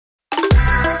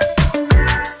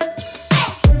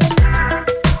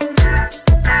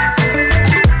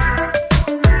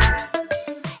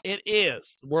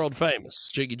the world famous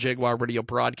Jiggy Jaguar radio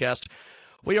broadcast.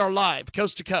 We are live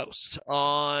coast to coast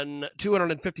on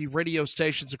 250 radio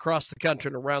stations across the country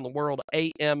and around the world,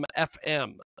 AM,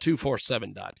 FM,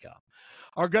 247.com.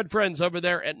 Our good friends over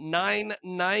there at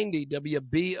 990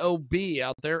 WBOB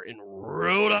out there in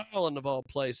Rhode Island, of all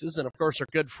places. And, of course, our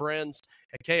good friends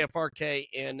at KFRK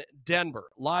in Denver.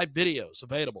 Live videos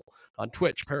available on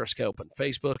Twitch, Periscope, and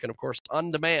Facebook. And, of course,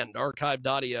 on-demand archived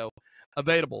audio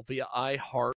available via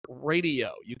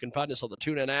iHeartRadio. You can find us on the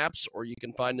TuneIn apps, or you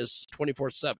can find us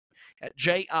 24/7 at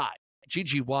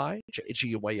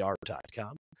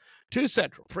JIGGYJGUAR.com. 2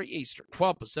 Central, 3 Eastern,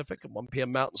 12 Pacific, and 1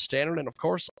 p.m. Mountain Standard. And, of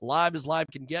course, live as live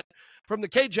can get from the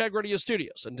KJAG Radio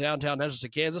Studios in downtown Henderson,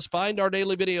 Kansas. Find our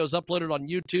daily videos uploaded on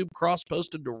YouTube,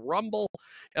 cross-posted to Rumble.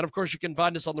 And, of course, you can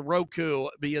find us on the Roku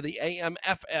via the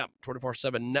AM/FM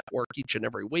 24/7 network each and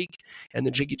every week. And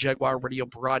the Jiggy Jaguar radio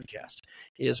broadcast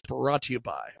is brought to you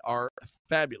by our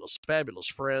fabulous, fabulous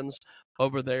friends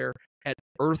over there at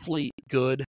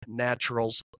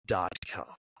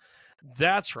earthlygoodnaturals.com.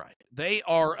 That's right. They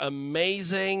are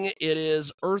amazing. It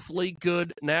is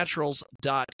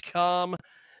earthlygoodnaturals.com.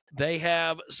 They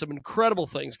have some incredible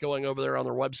things going over there on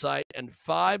their website, and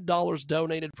 $5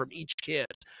 donated from each kid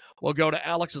will go to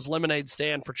Alex's Lemonade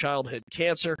Stand for Childhood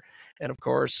Cancer. And, of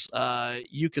course,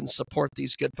 you can support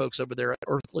these good folks over there at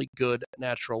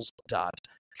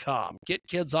earthlygoodnaturals.com. Get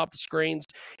kids off the screens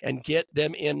and get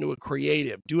them into a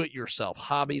creative, do-it-yourself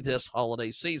hobby this holiday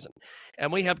season.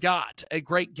 And we have got a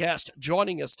great guest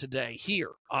joining us today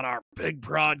here on our big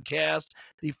broadcast,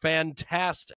 the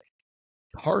fantastic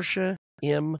Tarsha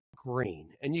M.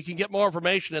 Green. And you can get more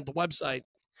information at the website.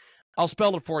 I'll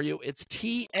spell it for you. It's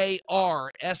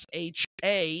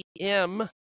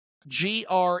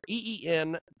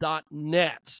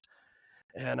TARSHAMGREEN.net.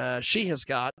 And she has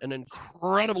got an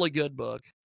incredibly good book.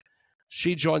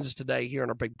 She joins us today here on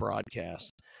our big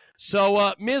broadcast.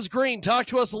 So, Ms. Green, talk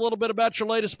to us a little bit about your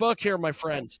latest book here, my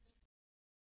friend.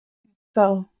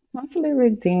 So, Monthly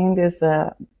Redeemed is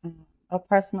a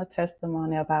personal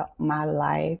testimony about my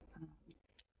life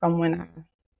from when I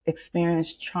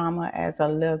experienced trauma as a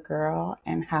little girl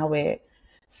and how it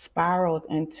spiraled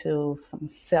into some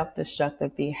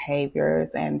self-destructive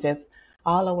behaviors and just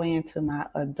all the way into my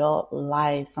adult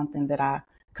life, something that I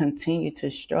continue to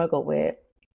struggle with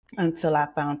until I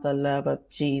found the love of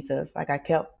Jesus. Like I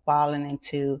kept falling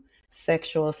into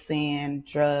sexual sin,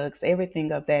 drugs,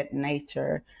 everything of that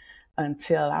nature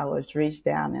until I was reached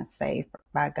down and saved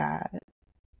by God.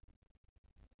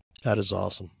 That is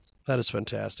awesome. That is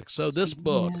fantastic. So this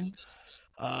book,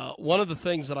 one of the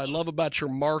things that I love about your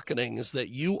marketing is that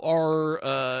you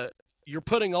are you're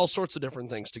putting all sorts of different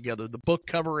things together. The book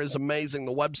cover is amazing.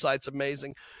 The website's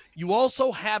amazing. You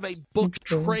also have a book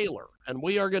trailer, and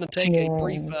we are going to take a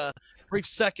brief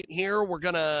second here. We're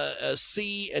going to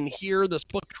see and hear this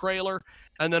book trailer,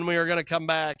 and then we are going to come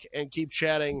back and keep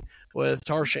chatting with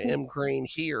Tarsha M. Green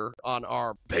here on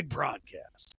our big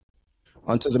broadcast.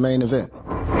 On to the main event.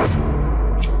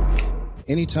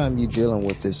 Anytime you're dealing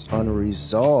with this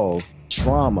unresolved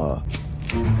trauma,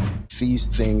 these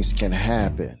things can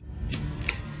happen.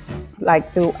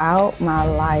 Like throughout my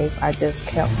life, I just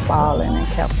kept falling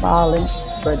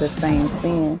for the same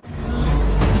sin.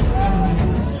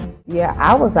 Yeah,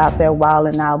 I was out there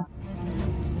wilding out,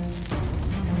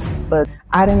 but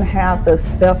I didn't have the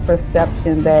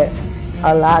self-perception that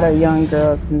a lot of young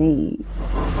girls need.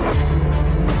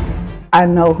 I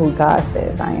know who God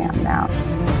says I am now.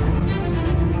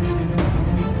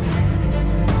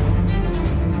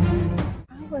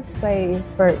 I would say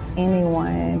for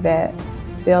anyone that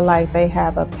feel like they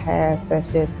have a past that's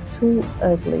just too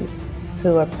ugly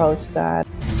to approach God,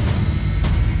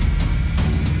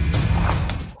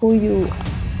 who you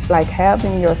have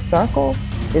in your circle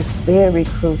is very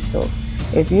crucial.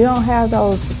 If you don't have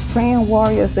those praying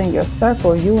warriors in your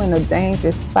circle, you in a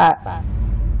dangerous spot.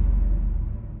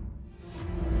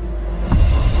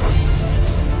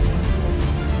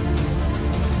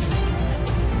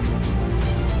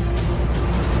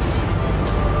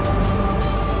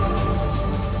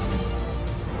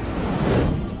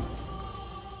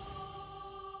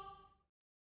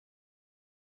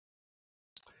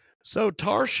 So,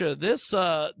 Tarsha,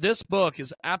 this book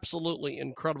is absolutely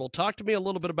incredible. Talk to me a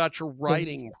little bit about your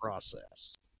writing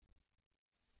process.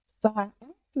 So I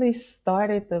actually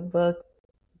started the book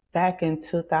back in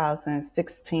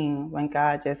 2016 when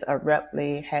God just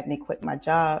abruptly had me quit my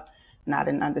job, and I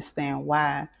didn't understand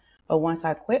why. But once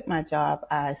I quit my job,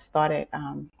 I started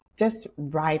just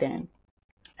writing,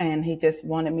 and He just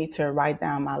wanted me to write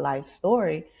down my life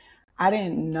story. I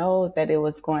didn't know that it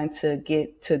was going to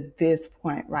get to this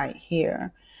point right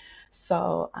here.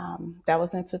 So that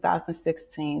was in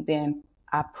 2016. Then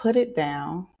I put it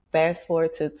down. Fast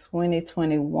forward to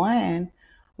 2021,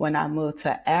 when I moved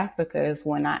to Africa, is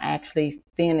when I actually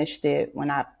finished it, when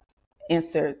I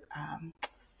insert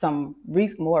some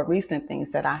more recent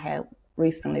things that I had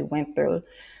recently went through.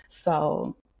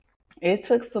 So it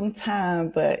took some time,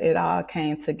 but it all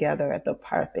came together at the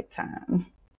perfect time.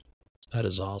 That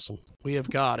is awesome. We have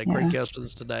got a great guest with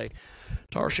us today.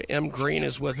 Tarsha M. Green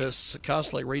is with us.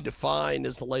 Constantly Redefined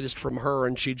is the latest from her,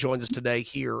 and she joins us today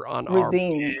here on our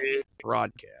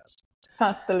broadcast.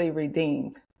 Constantly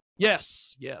Redeemed.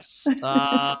 Yes.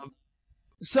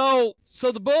 So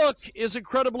the book is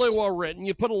incredibly well written.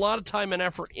 You put a lot of time and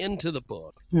effort into the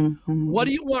book. Mm-hmm. What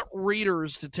do you want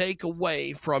readers to take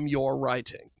away from your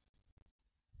writing?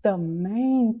 The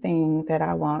main thing that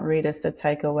I want readers to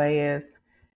take away is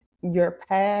your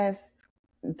past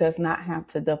does not have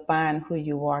to define who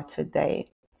you are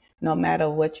today. No matter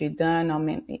what you've done,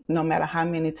 no matter how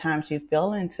many times you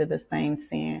fell into the same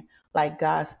sin, like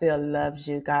God still loves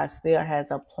you. God still has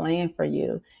a plan for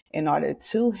you in order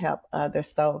to help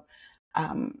others. So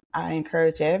I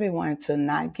encourage everyone to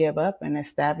not give up and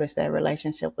establish that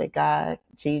relationship with God,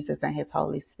 Jesus, and His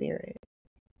Holy Spirit.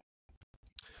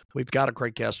 We've got a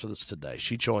great guest with us today.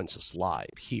 She joins us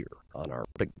live here on our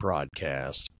big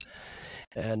broadcast.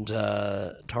 And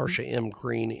Tarsha M.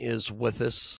 Green is with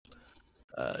us.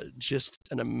 Just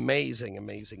an amazing,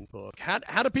 amazing book.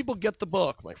 How do people get the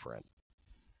book, my friend?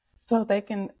 So they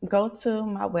can go to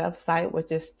my website,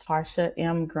 which is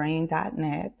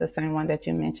tarshamgreen.net, the same one that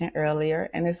you mentioned earlier.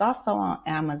 And it's also on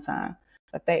Amazon.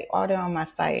 If they order on my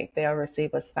site, they'll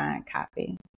receive a signed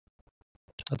copy.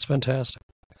 That's fantastic.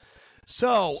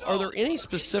 So are there any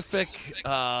specific,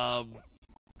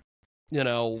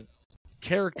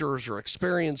 characters or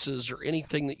experiences or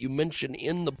anything that you mention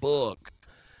in the book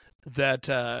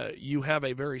that you have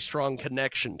a very strong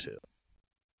connection to?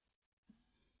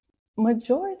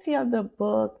 Majority of the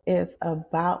book is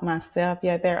about myself.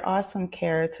 Yeah, there are some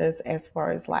characters as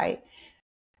far as like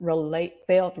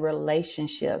failed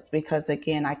relationships, because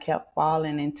again, I kept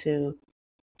falling into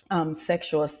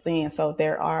sexual sin. So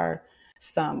there are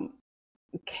some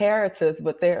characters,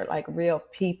 but they're like real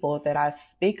people that I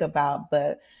speak about,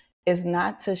 but it's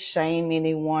not to shame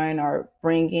anyone or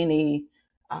bring any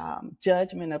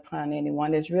judgment upon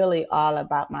anyone. It's really all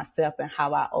about myself and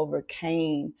how I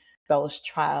overcame those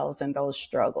trials and those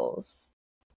struggles.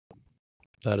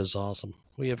 That is awesome.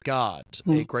 We have got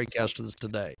a great guest with us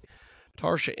today.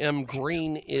 Tarsha M.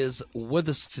 Green is with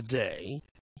us today,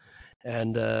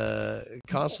 and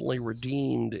Constantly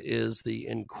Redeemed is the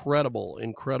incredible,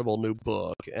 incredible new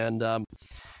book. And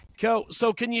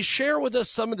so can you share with us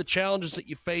some of the challenges that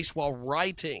you faced while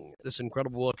writing this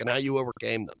incredible book and how you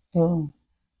overcame them?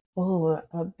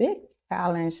 A big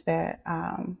challenge that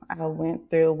I went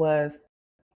through was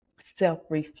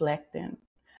self-reflecting.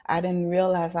 I didn't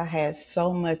realize I had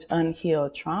so much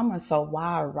unhealed trauma. So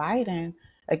while writing,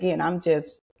 again, I'm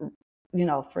just,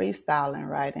 freestyling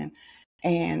writing.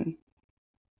 And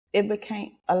it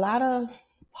became, a lot of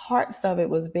parts of it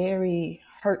was very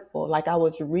hurtful. Like I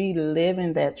was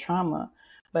reliving that trauma,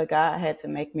 but God had to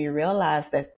make me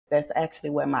realize that's actually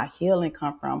where my healing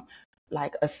come from,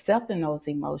 like accepting those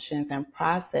emotions and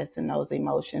processing those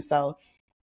emotions. So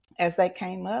as they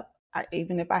came up,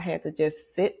 even if I had to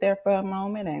just sit there for a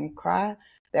moment and cry,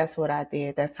 that's what I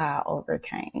did. That's how I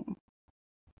overcame.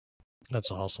 That's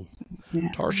awesome. Yeah.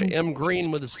 Tarsha M.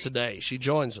 Green with us today. She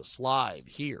joins us live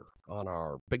here on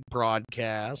our big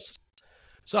broadcast.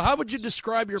 So how would you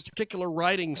describe your particular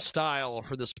writing style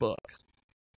for this book?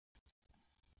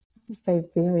 I say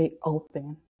very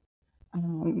open,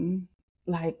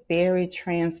 like very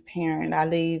transparent. I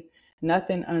leave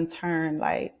nothing unturned.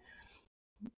 Like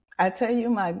I tell you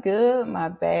my good, my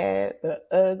bad, the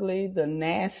ugly, the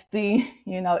nasty,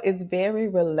 it's very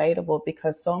relatable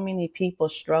because so many people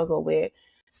struggle with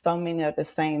so many of the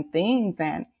same things.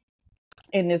 And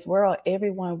in this world,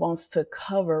 everyone wants to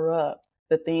cover up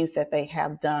the things that they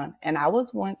have done. And I was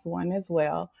once one as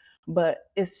well, but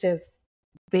it's just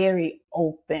very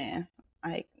open,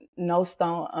 like no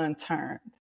stone unturned.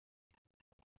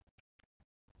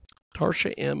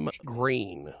 Tarsha M.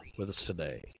 Green with us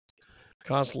today.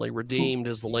 Constantly Redeemed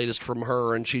is the latest from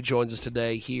her, and she joins us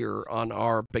today here on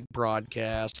our big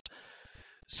broadcast.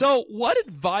 So what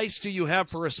advice do you have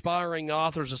for aspiring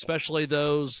authors, especially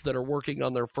those that are working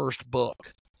on their first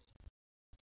book?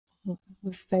 I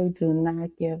would say do not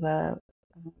give up,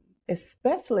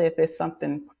 especially if it's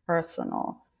something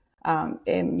personal.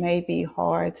 It may be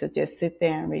hard to just sit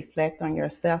there and reflect on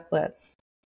yourself, but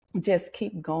just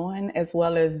keep going, as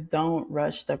well as don't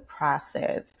rush the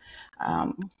process.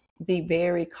 be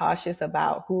very cautious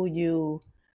about who you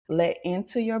let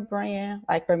into your brand.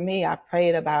 Like for me, I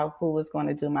prayed about who was going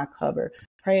to do my cover,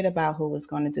 prayed about who was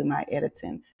going to do my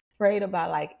editing, prayed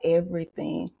about like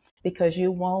everything, because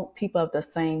you want people of the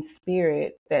same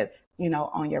spirit that's,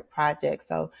 on your project.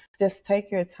 So just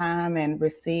take your time and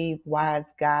receive wise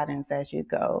guidance as you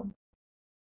go.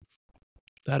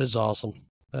 That is awesome.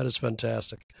 That is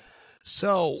fantastic.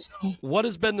 So what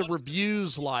has been the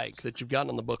reviews like that you've gotten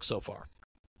on the book so far?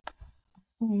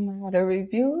 The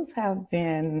reviews have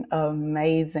been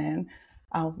amazing.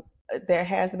 There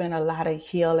has been a lot of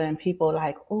healing. People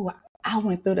like, oh, I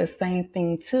went through the same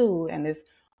thing too. And it's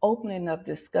opening up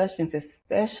discussions,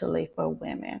 especially for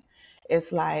women.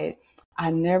 It's like, I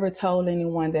never told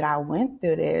anyone that I went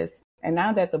through this. And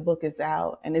now that the book is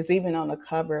out and it's even on the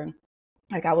cover,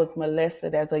 like I was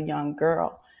molested as a young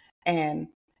girl. And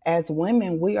as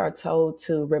women, we are told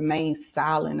to remain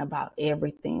silent about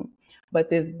everything. But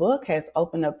this book has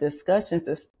opened up discussions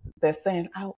that's saying,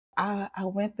 I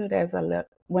went through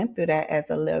that as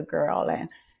a little girl. And,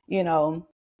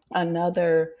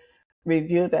 another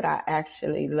review that I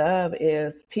actually love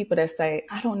is people that say,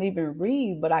 I don't even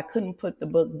read, but I couldn't put the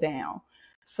book down.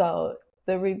 So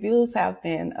the reviews have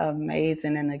been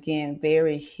amazing and, again,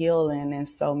 very healing in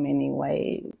so many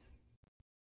ways.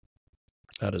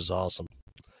 That is awesome.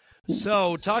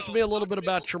 So talk to me a little bit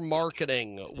about your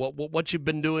marketing, what you've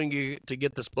been doing to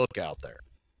get this book out there.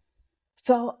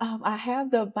 So I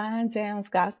have the Vine Jams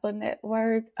Gospel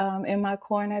Network in my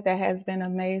corner. That has been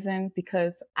amazing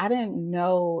because I didn't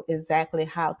know exactly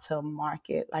how to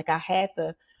market. Like I had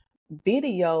the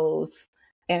videos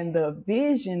and the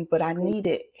vision, but I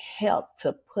needed help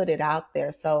to put it out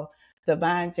there. So the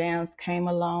Vine Jams came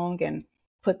along and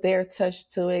put their touch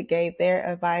to it, gave their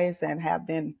advice, and have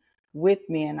been with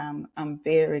me, and I'm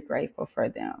very grateful for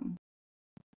them.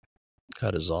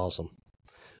 That is awesome.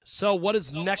 So what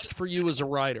is next for you as a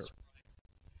writer?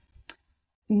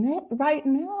 Right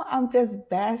now, I'm just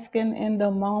basking in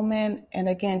the moment, and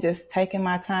again, just taking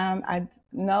my time. I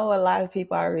know a lot of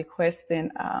people are requesting,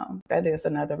 that is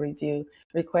another review,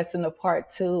 requesting a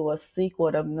part 2, a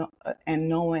sequel, and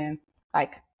knowing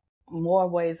like more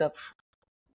ways of,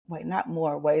 not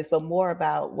more ways, but more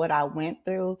about what I went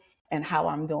through and how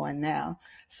I'm doing now.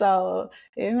 So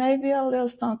it may be a little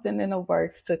something in the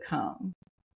works to come.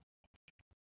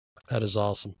 That is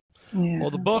awesome. Yeah. Well,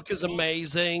 the book is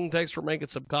amazing. Thanks for making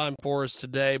some time for us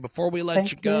today. Before we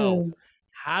let you go,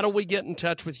 how do we get in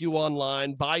touch with you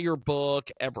online, buy your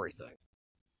book, everything?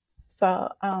 So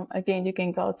again, you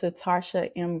can go to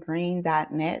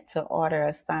tarshamgreen.net to order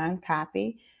a signed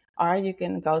copy, or you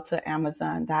can go to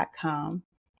amazon.com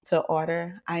to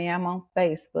order. I am on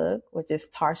Facebook, which is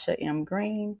Tarsha M.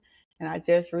 Green, and I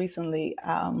just recently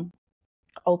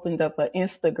opened up an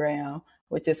Instagram,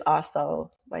 which is also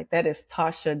that is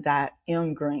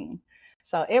Tarsha.mgreen.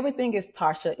 So everything is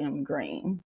Tarsha M.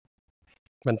 Green.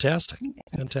 Fantastic. Yes.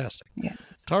 Fantastic. Yes.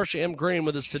 Tarsha M. Green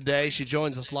with us today. She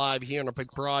joins us live here on our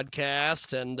big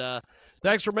broadcast. And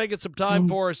thanks for making some time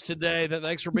for us today.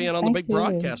 Thanks for being on the big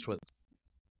broadcast with us.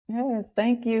 Yes,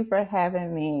 thank you for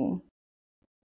having me.